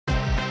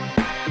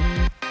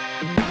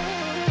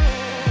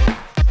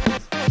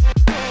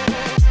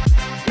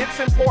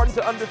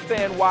important to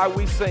understand why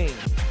we sing,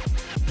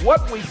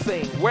 what we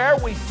sing, where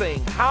we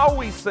sing, how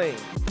we sing,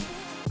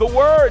 the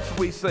words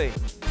we sing.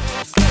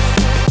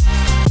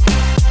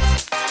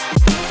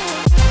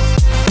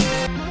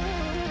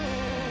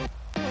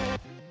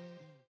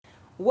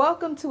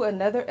 Welcome to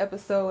another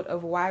episode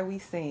of Why We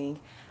Sing.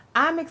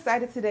 I'm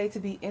excited today to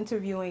be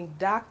interviewing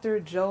Dr.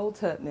 Joel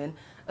Tudman,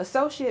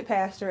 Associate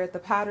Pastor at the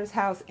Potter's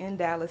House in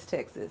Dallas,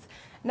 Texas.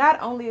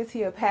 Not only is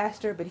he a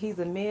pastor, but he's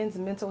a men's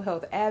mental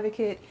health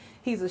advocate,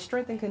 he's a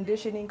strength and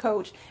conditioning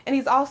coach, and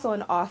he's also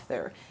an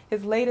author.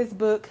 His latest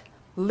book,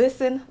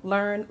 Listen,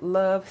 Learn,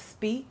 Love,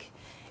 Speak,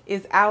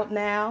 is out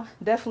now.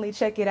 Definitely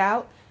check it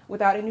out.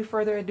 Without any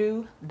further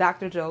ado,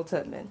 Dr. Joel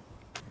Tudman.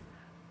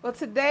 Well,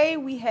 today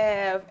we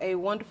have a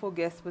wonderful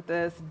guest with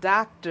us,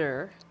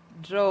 Dr.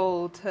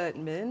 Joel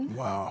Tudman.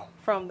 Wow.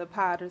 From the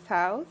Potter's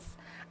House.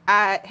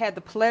 I had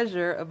the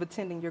pleasure of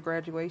attending your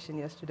graduation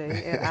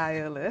yesterday at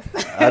ILS.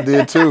 I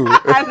did too.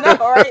 I know,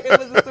 right? It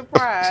was a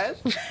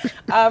surprise.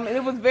 And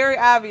it was very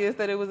obvious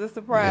that it was a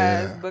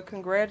surprise, but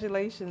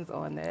congratulations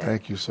on that.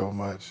 Thank you so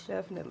much.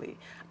 Definitely.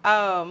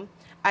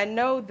 I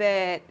know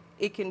that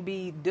it can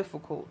be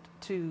difficult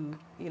to,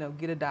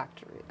 get a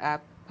doctorate. I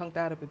punked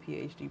out of a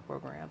PhD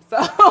program. So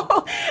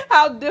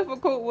how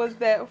difficult was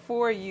that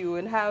for you,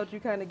 and how did you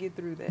kind of get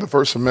through that? The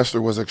first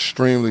semester was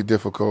extremely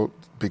difficult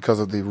because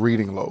of the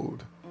reading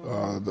load.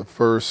 The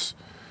first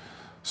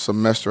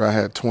semester I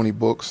had 20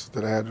 books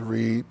that I had to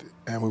read,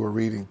 and we were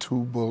reading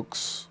 2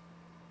 books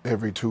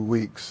every 2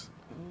 weeks.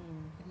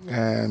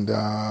 And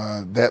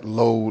that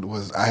load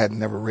I had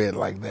never read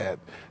like that.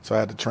 So I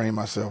had to train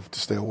myself to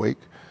stay awake.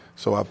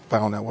 So I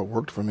found out what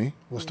worked for me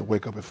was to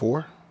wake up at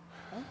 4.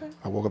 Okay.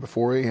 I woke up at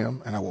 4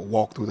 a.m. and I would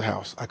walk through the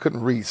house. I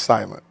couldn't read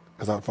silent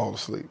because I'd fall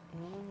asleep.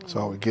 So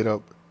I would get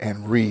up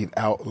and read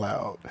out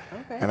loud.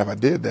 Okay. And if I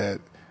did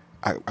that,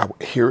 I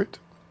would hear it.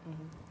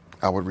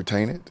 I would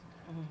retain it,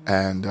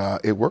 and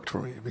it worked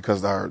for me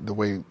because the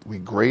way we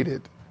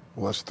graded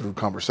was through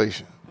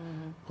conversation.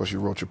 Of course, you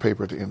wrote your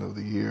paper at the end of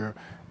the year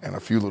and a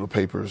few little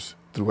papers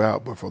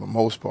throughout, but for the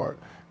most part,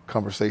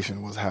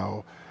 conversation was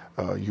how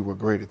you were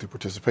graded through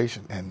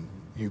participation, and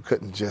you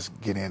couldn't just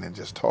get in and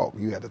just talk.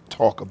 You had to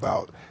talk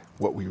about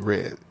what we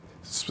read,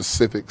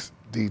 specifics,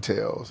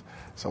 details.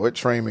 So it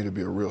trained me to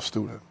be a real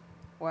student.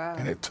 Wow.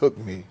 And it took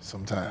me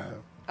some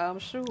time. I'm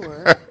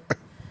sure.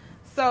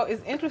 So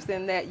it's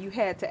interesting that you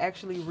had to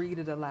actually read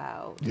it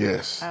aloud.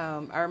 Yes.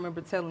 I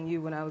remember telling you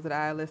when I was at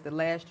ILS that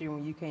last year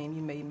when you came,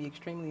 you made me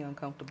extremely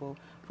uncomfortable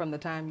from the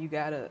time you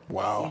got up.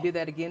 Wow. You did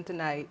that again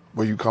tonight.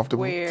 Were you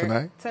comfortable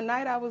tonight?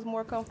 Tonight I was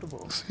more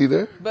comfortable. See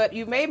there? But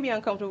you made me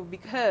uncomfortable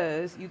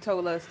because you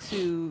told us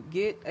to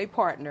get a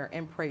partner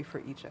and pray for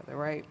each other,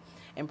 right?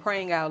 And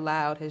praying out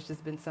loud has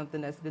just been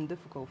something that's been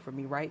difficult for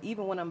me, right?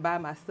 Even when I'm by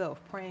myself,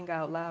 praying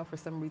out loud for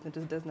some reason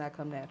just does not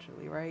come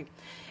naturally, right?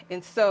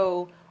 And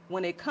so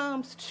when it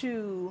comes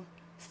to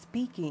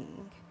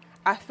speaking,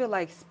 I feel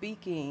like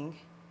speaking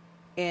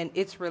and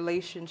its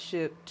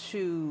relationship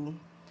to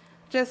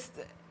just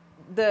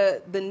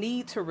the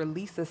need to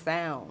release a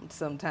sound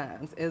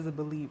sometimes as a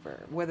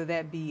believer, whether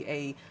that be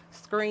a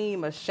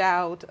scream, a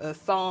shout, a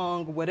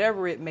song,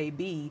 whatever it may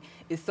be,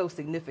 is so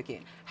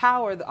significant.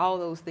 How are all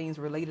those things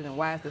related, and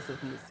why is this so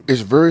significant? It's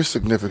very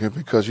significant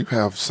because you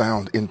have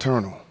sound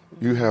internal.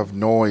 You have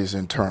noise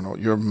internal.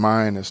 Your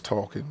mind is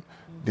talking.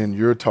 Then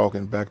you're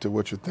talking back to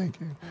what you're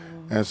thinking.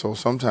 And so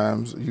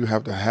sometimes you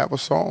have to have a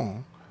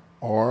song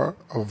or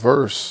a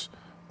verse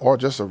or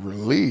just a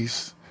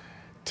release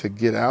to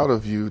get out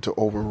of you, to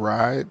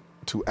override,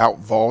 to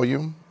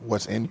out-volume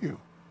what's in you.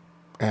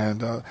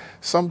 And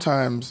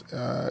sometimes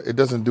it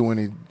doesn't do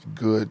any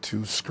good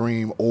to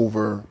scream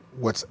over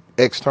what's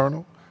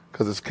external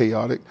because it's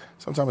chaotic.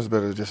 Sometimes it's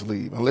better to just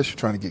leave, unless you're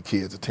trying to get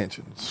kids'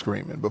 attention,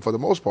 screaming. But for the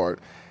most part,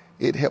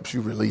 it helps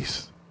you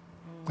release.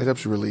 It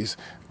helps you release,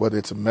 whether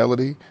it's a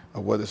melody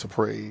or whether it's a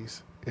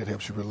praise. It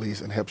helps you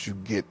release and helps you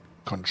get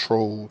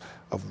control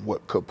of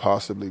what could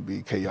possibly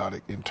be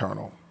chaotic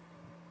internal.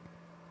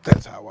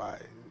 That's how I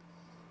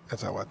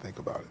think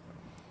about it.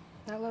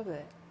 I love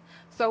that.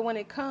 So when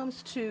it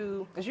comes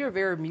to, because you're a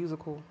very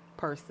musical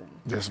person.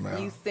 Yes,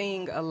 ma'am. You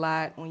sing a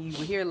lot. When you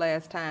were here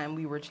last time,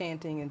 we were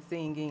chanting and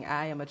singing,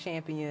 I Am a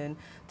Champion.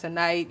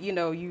 Tonight,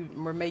 you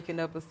were making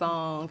up a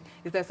song.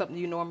 Is that something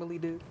you normally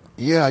do?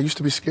 Yeah, I used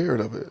to be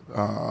scared of it.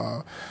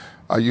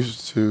 I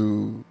used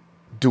to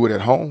do it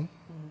at home.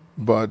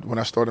 But when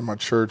I started my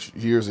church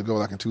years ago,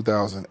 like in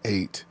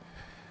 2008,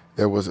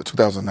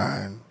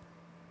 2009,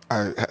 I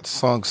had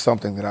sung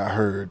something that I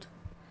heard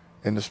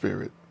in the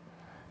spirit.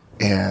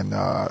 And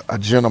a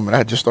gentleman, I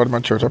had just started my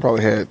church. I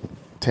probably had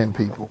 10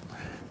 people.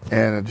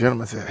 And a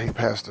gentleman said, hey,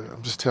 Pastor,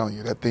 I'm just telling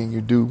you, that thing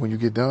you do when you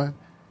get done,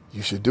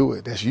 you should do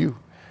it. That's you.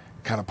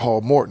 Kind of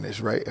Paul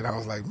Morton-ish, right? And I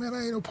was like, man,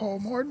 I ain't no Paul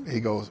Morton.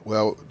 He goes,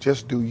 well,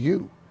 just do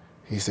you.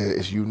 He said,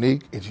 it's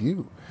unique. It's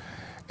you.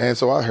 And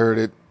so I heard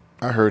it.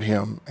 I heard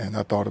him, and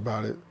I thought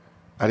about it.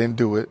 I didn't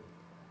do it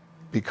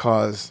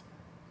because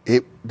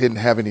it didn't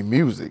have any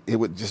music. It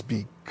would just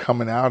be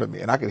coming out of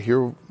me, and I could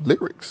hear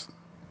lyrics.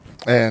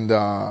 And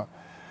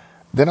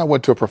then I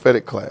went to a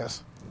prophetic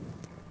class.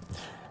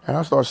 And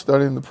I started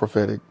studying the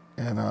prophetic,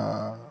 and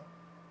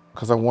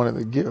because I wanted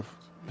the gift,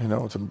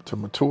 to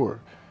mature.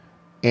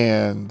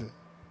 And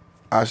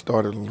I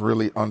started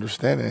really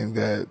understanding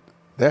that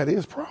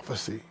is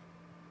prophecy,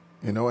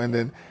 and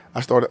then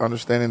I started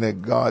understanding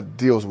that God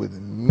deals with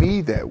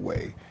me that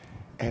way,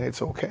 and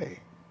it's okay.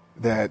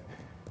 That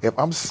if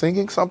I'm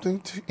singing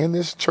something in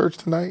this church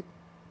tonight,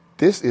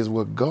 this is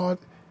what God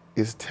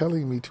is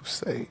telling me to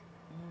say,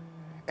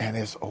 and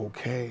it's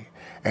okay.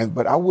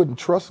 But I wouldn't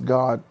trust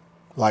God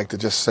like to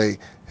just say,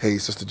 hey,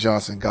 Sister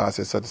Johnson, God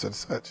said such and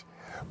such and such,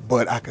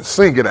 but I can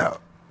sing it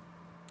out.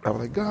 I'm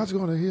like, God's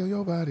going to heal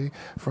your body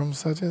from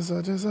such and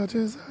such and such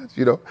and such,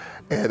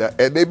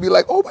 and they'd be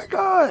like, oh my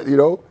God,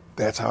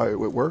 that's how it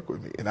would work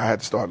with me. And I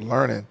had to start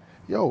learning,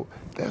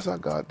 that's how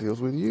God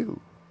deals with you.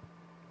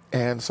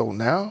 And so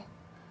now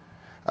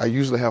I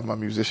usually have my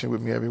musician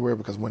with me everywhere,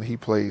 because when he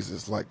plays,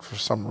 it's like, for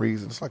some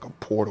reason, it's like a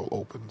portal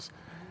opens,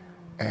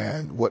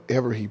 and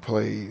whatever he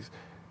plays,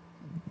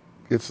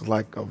 it's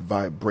like a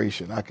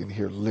vibration. I can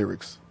hear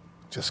lyrics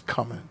just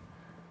coming.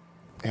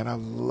 And I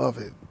love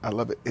it. I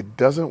love it. It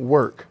doesn't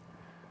work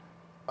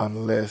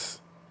unless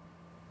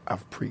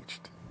I've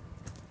preached.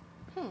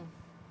 It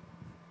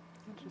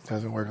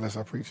doesn't work unless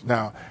I preach.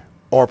 Now,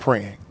 or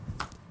praying.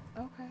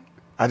 Okay.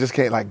 I just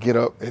can't get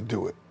up and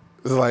do it.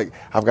 It's like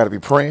I've got to be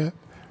praying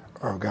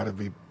or I've got to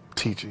be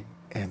teaching,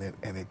 and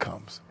it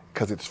comes,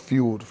 because it's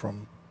fueled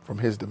from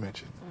his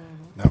dimension,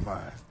 not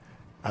mine.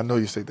 I know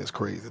you say that's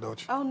crazy, don't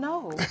you? Oh,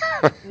 no,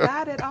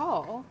 not at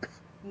all.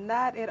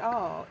 Not at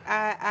all.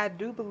 I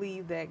do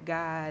believe that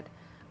God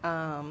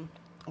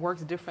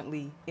works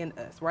differently in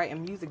us, right?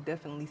 And music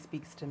definitely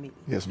speaks to me.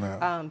 Yes,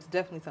 ma'am. It's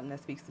definitely something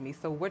that speaks to me.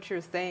 So what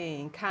you're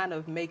saying kind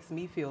of makes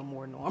me feel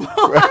more normal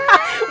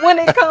when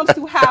it comes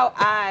to how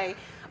I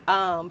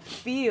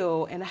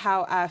feel, and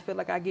how I feel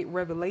like I get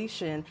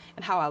revelation,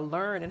 and how I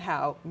learn, and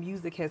how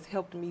music has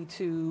helped me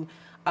to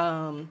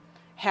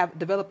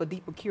develop a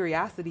deeper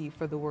curiosity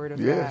for the Word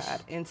of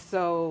God. And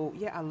so,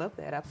 yeah, I love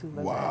that.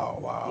 Absolutely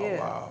love that.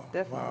 Wow,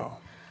 definitely.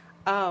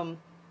 Wow.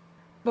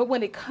 But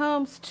when it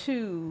comes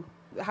to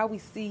how we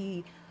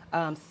see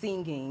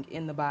singing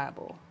in the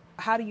Bible,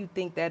 how do you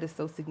think that is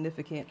so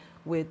significant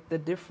with the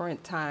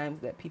different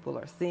times that people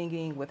are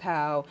singing, with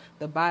how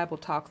the Bible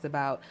talks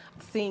about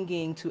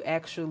singing to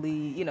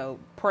actually,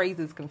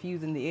 praises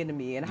confusing the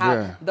enemy, and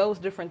how those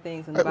different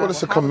things in the Bible? Well,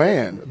 it's a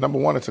command. Number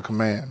one, it's a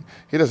command.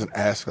 He doesn't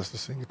ask us to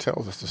sing. He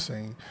tells us to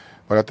sing.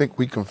 But I think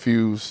we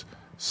confuse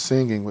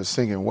singing with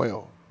singing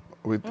well.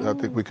 I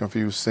think we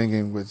confuse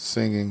singing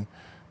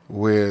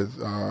with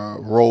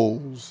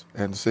roles,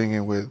 and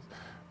singing with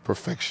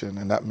perfection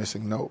and not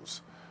missing notes.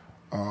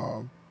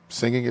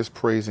 Singing is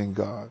praising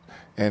God.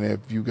 And if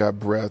you got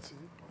breath,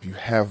 if you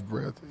have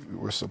breath,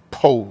 we're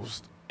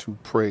supposed to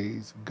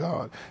praise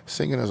God.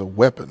 Singing is a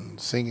weapon.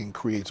 Singing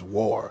creates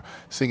war.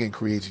 Singing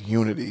creates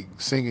unity.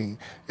 Singing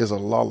is a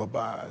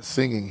lullaby.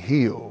 Singing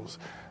heals.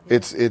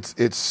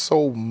 It's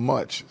so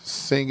much.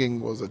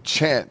 Singing was a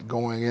chant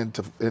going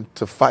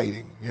into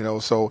fighting,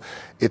 so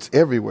it's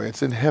everywhere.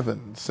 It's in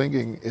heaven.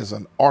 Singing is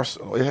an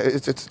arsenal.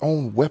 It's its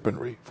own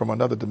weaponry from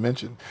another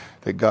dimension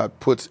that God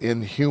puts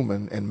in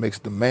human and makes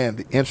the man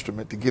the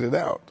instrument to get it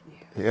out.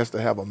 He has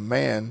to have a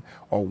man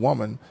or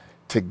woman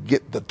to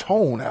get the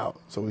tone out.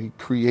 So he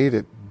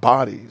created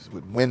bodies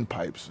with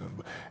windpipes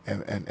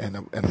and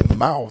a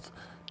mouth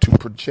to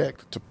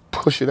project, to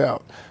push it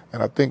out.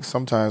 And I think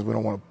sometimes we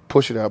don't want to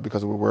push it out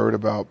because we're worried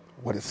about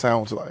what it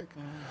sounds like.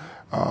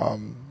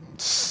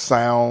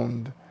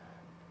 Sound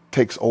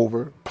takes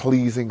over,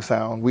 pleasing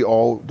sound. We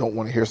all don't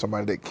want to hear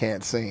somebody that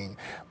can't sing.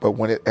 But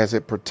as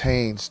it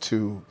pertains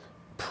to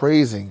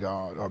praising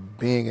God or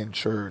being in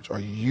church or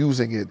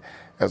using it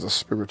as a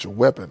spiritual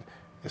weapon,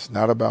 it's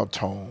not about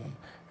tone.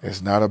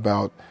 It's not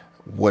about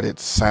what it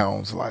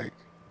sounds like.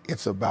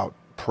 It's about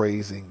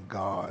praising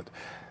God.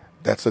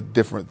 That's a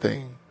different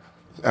thing.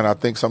 And I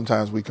think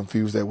sometimes we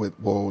confuse that with,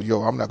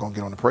 I'm not going to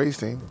get on the praise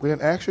team. We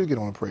didn't ask you to get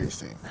on the praise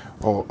team.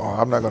 Or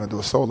I'm not going to do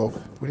a solo.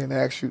 God didn't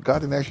ask you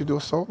to do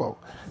a solo.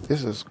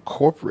 This is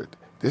corporate.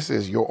 This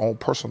is your own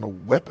personal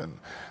weapon.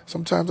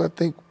 Sometimes I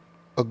think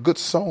a good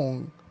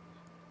song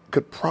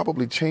could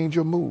probably change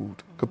your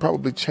mood, could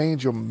probably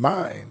change your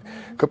mind,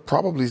 could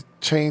probably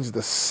change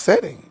the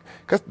setting.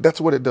 Because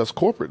that's what it does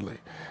corporately.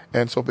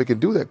 And so if it can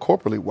do that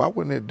corporately, why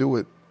wouldn't it do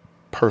it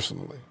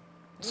personally?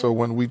 So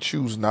when we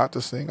choose not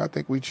to sing, I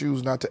think we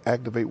choose not to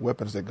activate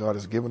weapons that God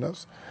has given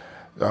us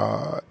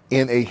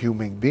in a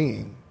human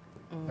being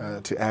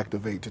to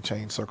activate, to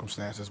change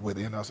circumstances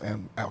within us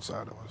and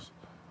outside of us.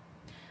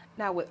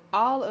 Now, with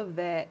all of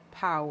that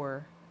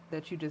power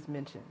that you just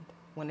mentioned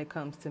when it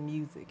comes to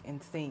music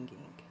and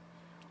singing,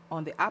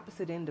 on the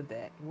opposite end of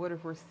that, what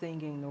if we're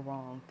singing the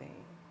wrong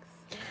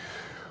things?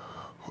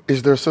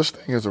 Is there such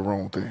thing as a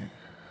wrong thing?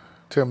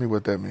 Tell me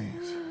what that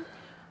means.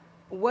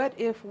 What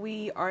if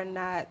we are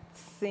not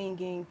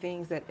singing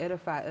things that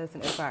edify us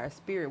and edify our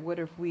spirit? What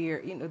if we're,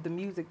 the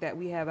music that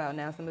we have out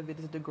now, some of it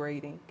is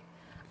degrading.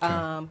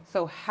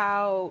 So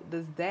how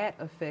does that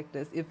affect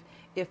us?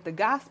 If the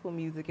gospel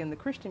music and the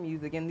Christian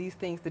music and these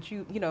things that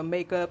you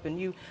make up and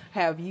you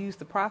have used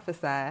to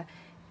prophesy,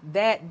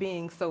 that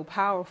being so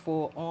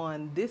powerful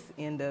on this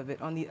end of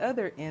it, on the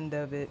other end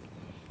of it,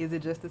 is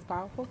it just as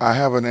powerful? I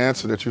have an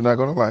answer that you're not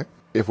going to like.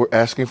 If we're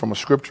asking from a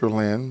scripture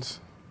lens,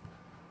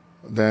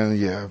 then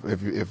yeah,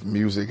 if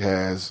music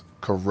has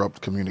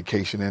corrupt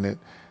communication in it,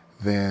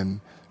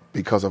 then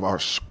because of our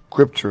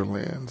scripture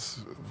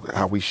lens,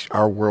 how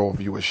our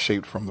worldview is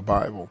shaped from the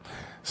Bible.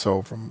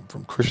 So from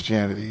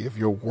Christianity, if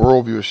your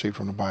worldview is shaped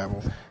from the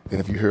Bible, then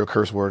if you hear a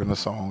curse word in a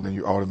song, then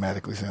you're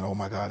automatically saying, oh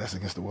my God, that's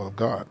against the will of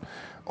God.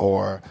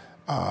 Or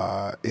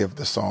if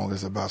the song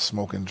is about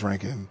smoking,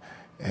 drinking,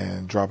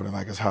 and dropping it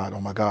like it's hot, oh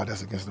my God,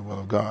 that's against the will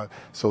of God.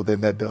 So then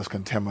that does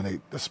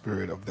contaminate the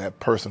spirit of that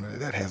person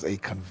that has a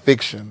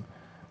conviction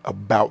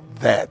about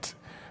that.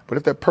 But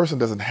if that person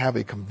doesn't have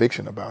a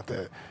conviction about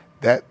that,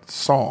 that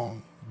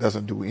song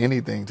doesn't do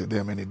anything to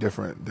them any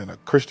different than a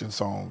Christian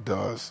song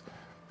does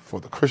for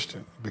the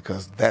Christian,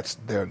 because that's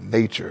their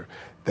nature,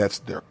 that's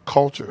their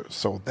culture.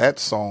 So that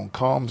song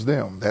calms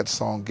them. That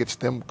song gets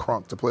them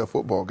crunk to play a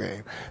football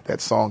game.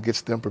 That song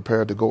gets them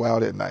prepared to go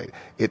out at night.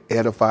 It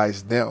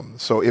edifies them.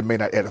 So it may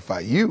not edify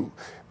you,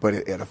 but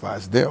it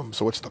edifies them.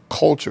 So it's the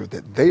culture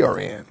that they are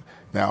in.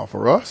 Now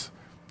for us,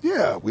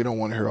 yeah, we don't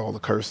want to hear all the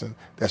cursing.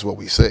 That's what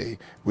we say.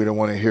 We don't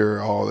want to hear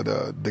all of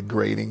the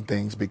degrading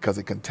things because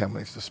it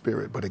contaminates the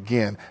spirit. But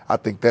again, I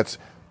think that's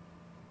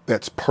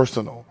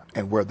personal,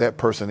 and where that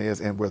person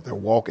is and where their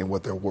walk and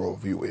what their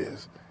worldview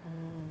is.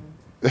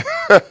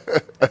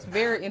 That's a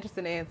very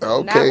interesting answer.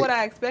 Okay. Not what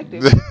I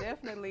expected, but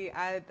definitely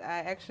I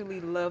actually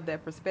love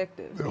that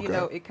perspective.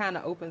 Okay. It kind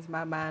of opens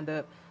my mind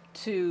up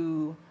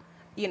to,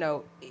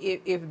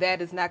 if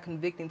that is not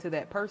convicting to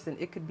that person,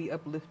 it could be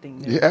uplifting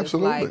them. Yeah,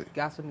 absolutely. Like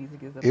gospel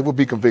music is uplifting. It would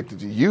be convicting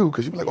to you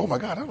because you'd be like, oh my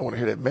God, I don't want to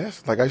hear that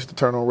mess. Like I used to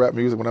turn on rap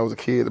music when I was a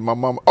kid, and my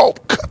mom, oh,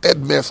 cut that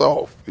mess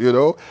off. She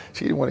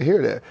didn't want to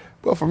hear that.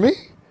 But for me,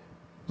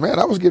 man,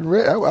 I was getting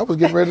ready. I was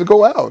getting ready to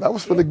go out. I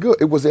was feeling good.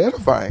 It was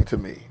edifying to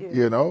me.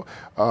 Yeah.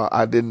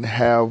 I didn't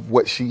have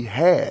what she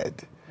had.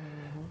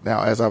 Mm-hmm.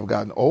 Now, as I've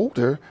gotten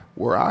older,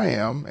 where I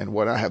am and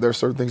what I have, there are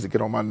certain things that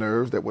get on my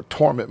nerves that would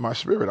torment my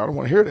spirit. I don't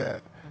want to hear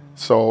that. Mm-hmm.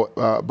 So,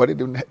 but it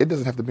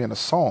doesn't have to be in a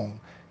song.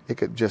 It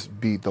could just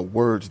be the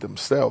words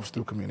themselves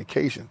through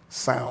communication.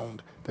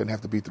 Sound doesn't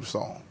have to be through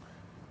song.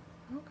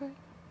 Okay.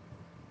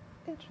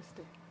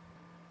 Interesting.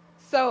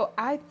 So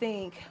I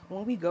think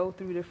when we go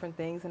through different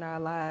things in our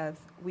lives,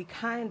 we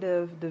kind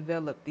of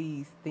develop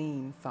these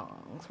theme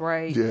songs,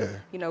 right?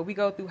 Yeah. We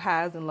go through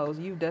highs and lows.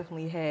 You've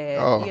definitely had,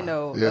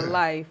 yeah. a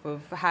life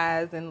of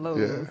highs and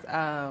lows.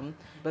 Yeah.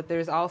 But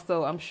there's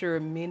also, I'm sure,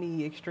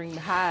 many extreme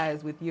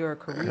highs with your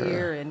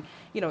career and,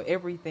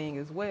 everything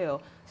as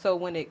well. So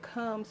when it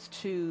comes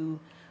to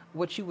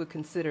what you would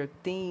consider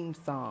theme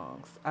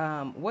songs,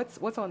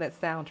 what's on that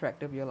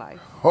soundtrack of your life?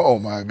 Oh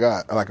my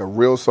God, like a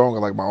real song or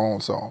like my own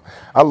song?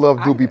 I love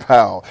Doobie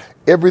Powell.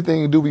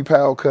 Everything Doobie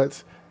Powell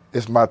cuts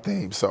is my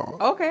theme song.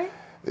 Okay.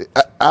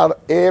 Out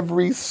of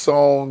every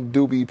song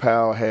Doobie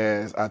Powell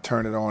has, I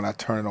turn it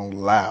on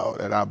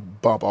loud, and I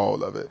bump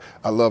all of it.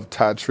 I love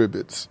Ty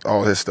Tribbett's,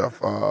 all his stuff.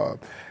 The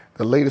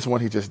latest one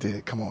he just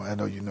did, come on, I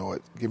know you know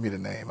it. Give me the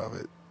name of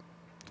it.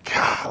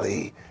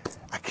 Golly,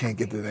 I can't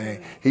get the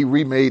name. He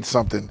remade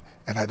something,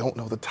 and I don't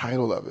know the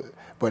title of it,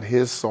 but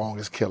his song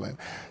is killing.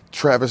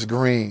 Travis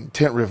Green,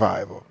 Tent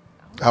Revival.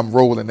 I'm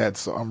rolling that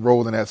song.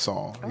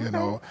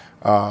 Okay.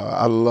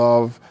 I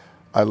love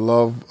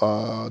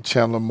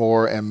Chandler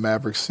Moore and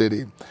Maverick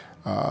City.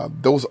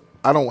 Those,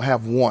 I don't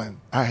have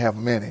one. I have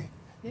many.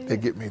 Yeah. They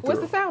get me through.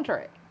 What's the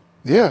soundtrack?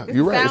 Yeah,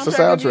 you're right. It's a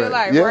soundtrack. Of your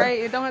life, yeah. Right?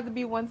 It don't have to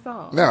be one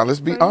song. Now, let's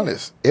be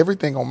honest.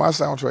 Everything on my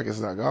soundtrack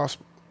is not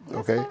gospel.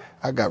 Okay?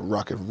 I got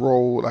rock and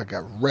roll. I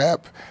got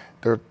rap.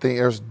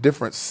 There's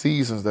different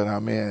seasons that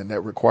I'm in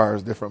that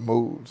requires different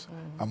moods.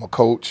 Mm-hmm. I'm a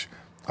coach.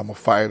 I'm a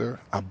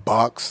fighter. I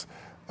box.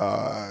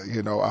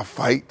 I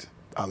fight.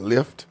 I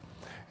lift.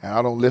 And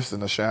I don't listen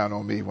to Shine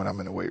On Me when I'm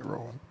in the weight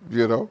room.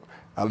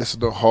 I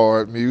listen to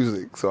hard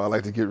music. So I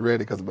like to get ready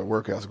because my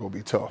workout's going to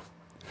be tough.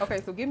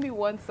 Okay, so give me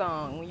one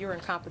song when you're in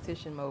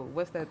competition mode.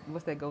 What's that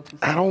go-to song?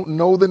 I don't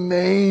know the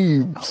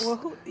names. Well,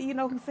 who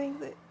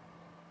sings it?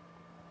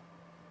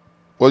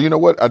 Well, you know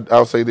what?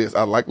 I'll say this.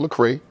 I like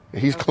Lecrae.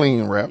 He's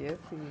clean rap. Yes,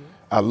 he is.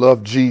 I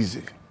love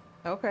Jeezy.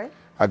 Okay.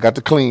 I got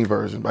the clean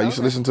version, but I used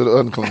to listen to the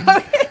unclean.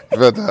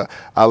 But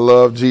I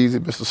love Jeezy,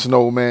 Mr.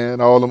 Snowman,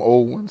 all them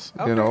old ones.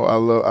 Okay. I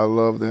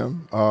love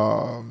them.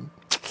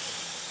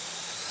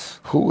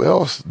 Who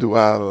else do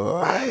I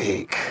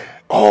like?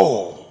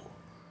 Oh,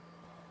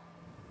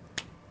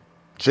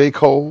 J.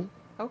 Cole.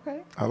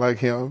 Okay. I like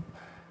him.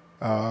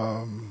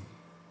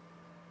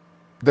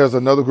 There's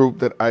another group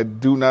that I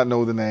do not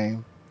know the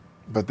name,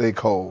 but they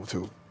cold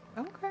too.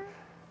 Okay.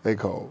 They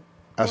cold.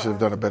 I should have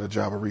done a better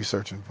job of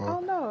researching for. Oh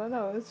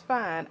no, it's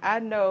fine. I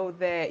know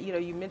that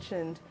you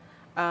mentioned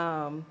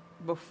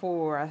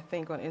before, I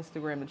think on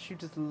Instagram, that you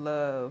just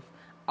love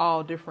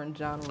all different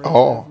genres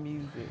of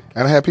music.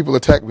 And I had people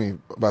attack me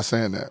by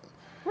saying that.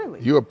 Really?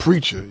 Really? You're a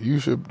preacher. You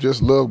should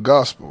just love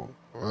gospel.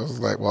 I was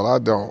like, well, I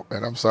don't,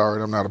 and I'm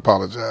sorry. I'm not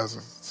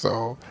apologizing.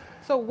 So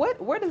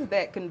where does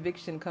that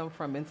conviction come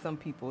from in some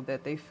people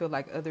that they feel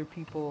like other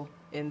people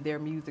in their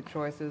music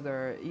choices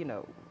are,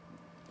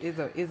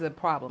 is a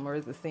problem or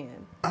is a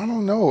sin? I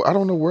don't know. I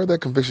don't know where that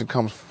conviction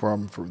comes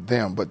from for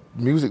them, but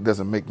music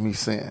doesn't make me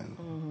sin.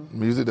 Mm-hmm.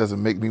 Music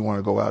doesn't make me want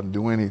to go out and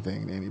do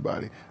anything to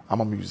anybody. I'm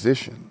a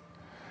musician.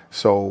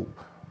 So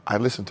I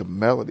listen to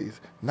melodies.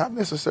 Not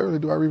necessarily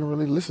do I even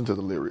really listen to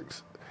the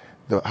lyrics.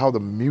 How the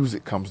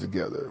music comes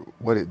together,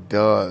 what it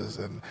does,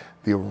 and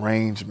the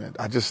arrangement.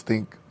 I just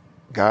think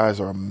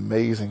guys are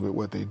amazing with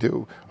what they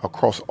do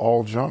across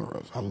all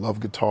genres. I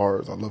love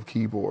guitars, I love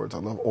keyboards, I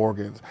love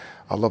organs,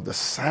 I love the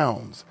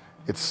sounds.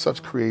 It's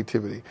such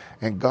creativity,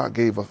 and God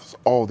gave us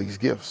all these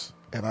gifts,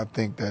 and I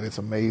think that it's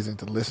amazing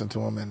to listen to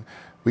them, and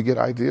we get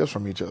ideas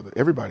from each other.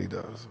 Everybody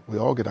does. We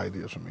all get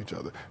ideas from each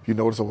other. If you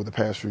notice over the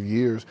past few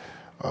years,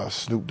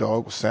 Snoop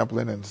Dogg was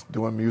sampling and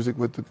doing music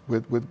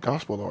with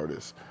gospel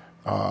artists.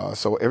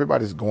 So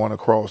everybody's going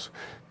across,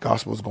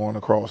 gospel's going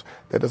across.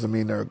 That doesn't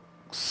mean they're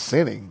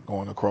sinning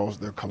going across,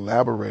 they're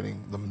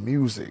collaborating the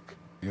music,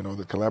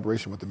 the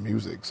collaboration with the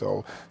music.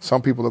 So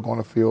some people are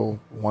going to feel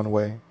one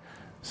way,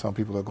 some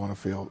people are going to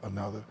feel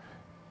another.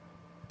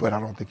 But I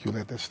don't think you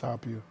let that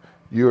stop you.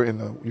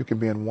 You can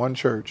be in one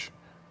church,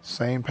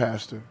 same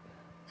pastor,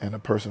 and a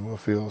person will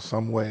feel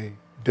some way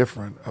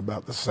different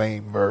about the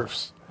same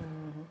verse.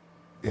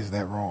 Mm-hmm. Is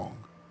that wrong?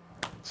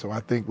 So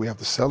I think we have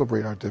to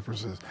celebrate our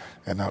differences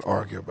and not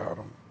argue about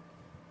them.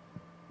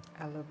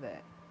 I love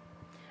that.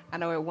 I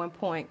know at one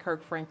point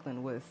Kirk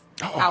Franklin was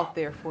out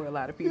there for a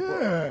lot of people.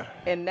 Yeah.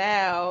 And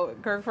now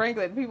Kirk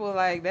Franklin, people are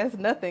like, that's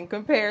nothing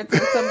compared to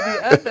some of the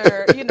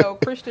other,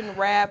 Christian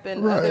rap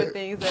and other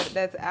things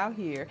that's out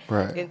here.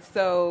 Right. And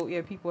so,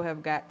 people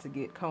have got to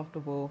get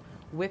comfortable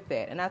with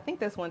that. And I think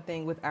that's one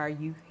thing with our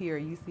youth here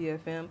at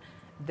UCFM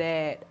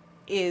that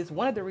is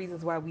one of the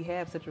reasons why we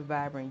have such a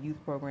vibrant youth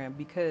program,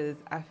 because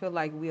I feel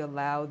like we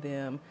allow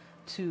them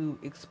to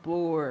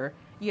explore,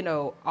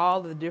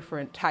 all the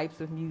different types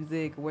of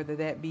music, whether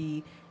that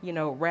be,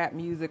 rap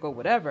music or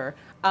whatever.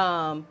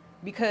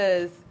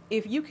 Because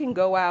if you can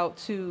go out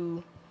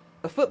to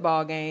a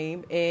football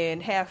game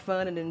and have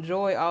fun and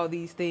enjoy all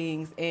these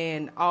things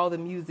and all the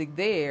music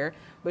there,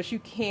 but you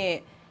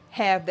can't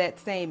have that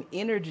same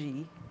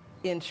energy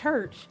in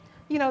church,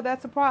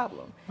 that's a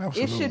problem.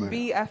 Absolutely. It should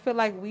be, I feel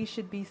like we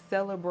should be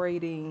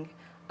celebrating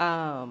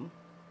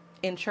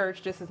in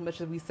church just as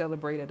much as we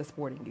celebrate at a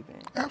sporting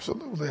event.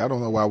 Absolutely. I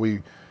don't know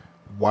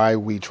why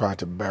we try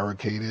to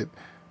barricade it,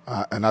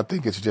 and I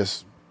think it's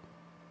just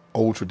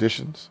old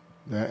traditions.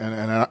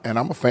 And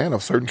I'm a fan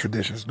of certain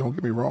traditions. Don't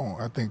get me wrong.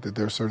 I think that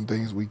there are certain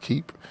things we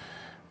keep,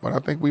 but I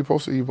think we're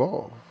supposed to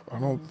evolve. I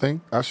don't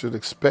think I should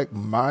expect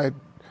my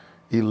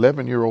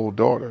 11-year-old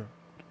daughter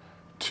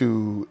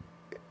to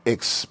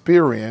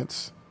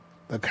experience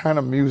the kind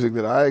of music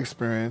that I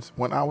experienced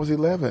when I was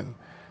 11.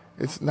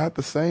 It's not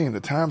the same. The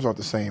times aren't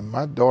the same.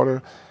 My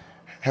daughter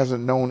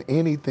hasn't known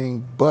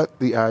anything but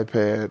the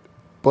iPad,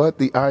 but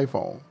the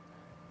iPhone.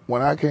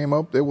 When I came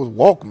up, there was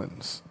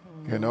Walkmans.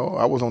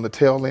 I was on the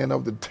tail end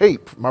of the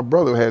tape. My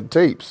brother had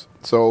tapes.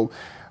 So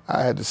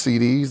I had the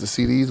CDs. The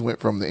CDs went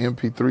from the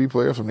MP3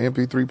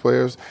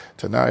 players,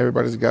 to now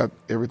everybody's got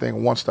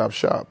everything one-stop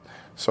shop.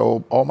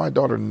 So all my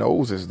daughter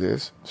knows is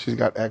this. She's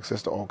got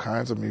access to all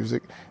kinds of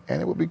music,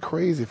 and it would be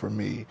crazy for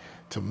me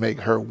to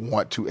make her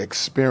want to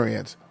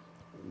experience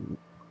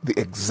the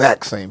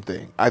exact same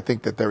thing. I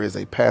think that there is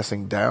a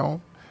passing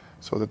down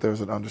so that there's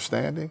an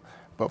understanding.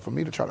 But for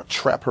me to try to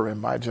trap her in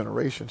my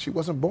generation, she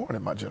wasn't born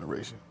in my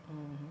generation.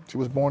 Mm-hmm. She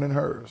was born in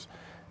hers,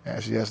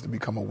 and she has to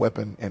become a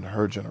weapon in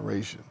her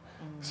generation.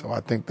 Mm-hmm. So I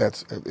think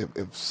that's,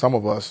 if some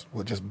of us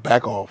would just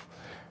back off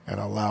and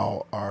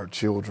allow our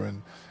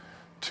children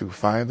to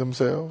find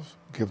themselves,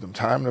 give them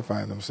time to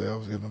find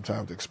themselves, give them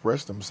time to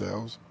express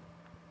themselves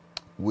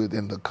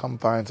within the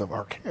confines of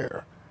our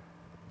care,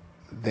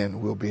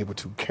 then we'll be able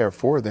to care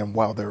for them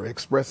while they're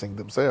expressing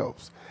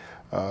themselves.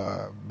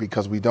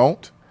 Because we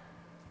don't,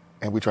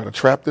 and we try to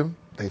trap them,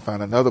 they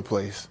find another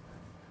place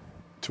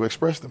to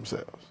express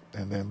themselves.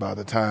 And then by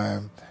the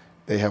time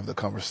they have the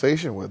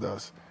conversation with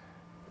us,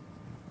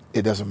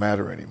 it doesn't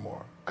matter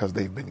anymore because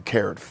they've been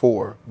cared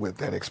for with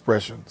that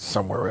expression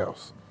somewhere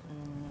else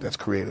that's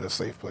created a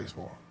safe place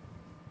for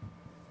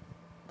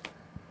them.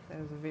 That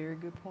was a very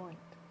good point.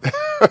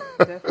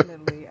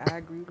 Definitely. I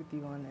agree with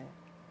you on that.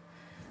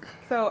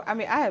 So, I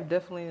have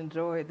definitely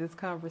enjoyed this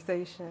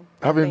conversation.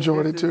 I've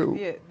enjoyed it too.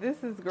 Yeah,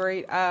 this is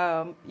great.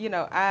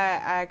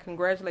 I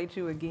congratulate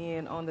you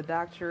again on the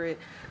doctorate.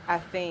 I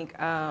think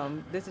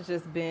this has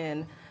just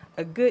been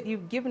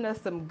you've given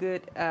us some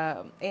good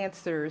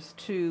answers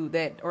to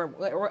that,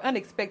 or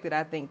unexpected,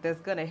 I think,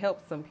 that's going to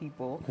help some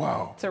people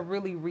to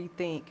really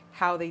rethink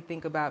how they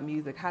think about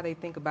music, how they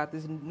think about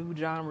these new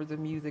genres of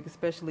music,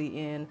 especially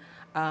in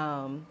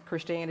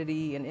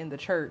Christianity and in the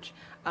church,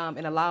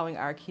 and allowing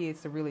our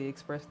kids to really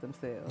express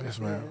themselves. Yes,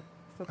 ma'am. Yeah.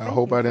 So I thank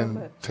hope you I so didn't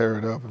much. tear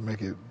it up and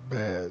make it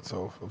bad,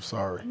 so I'm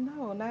sorry.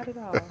 No, not at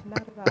all.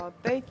 Not at all.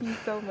 Thank you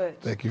so much.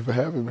 Thank you for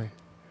having me.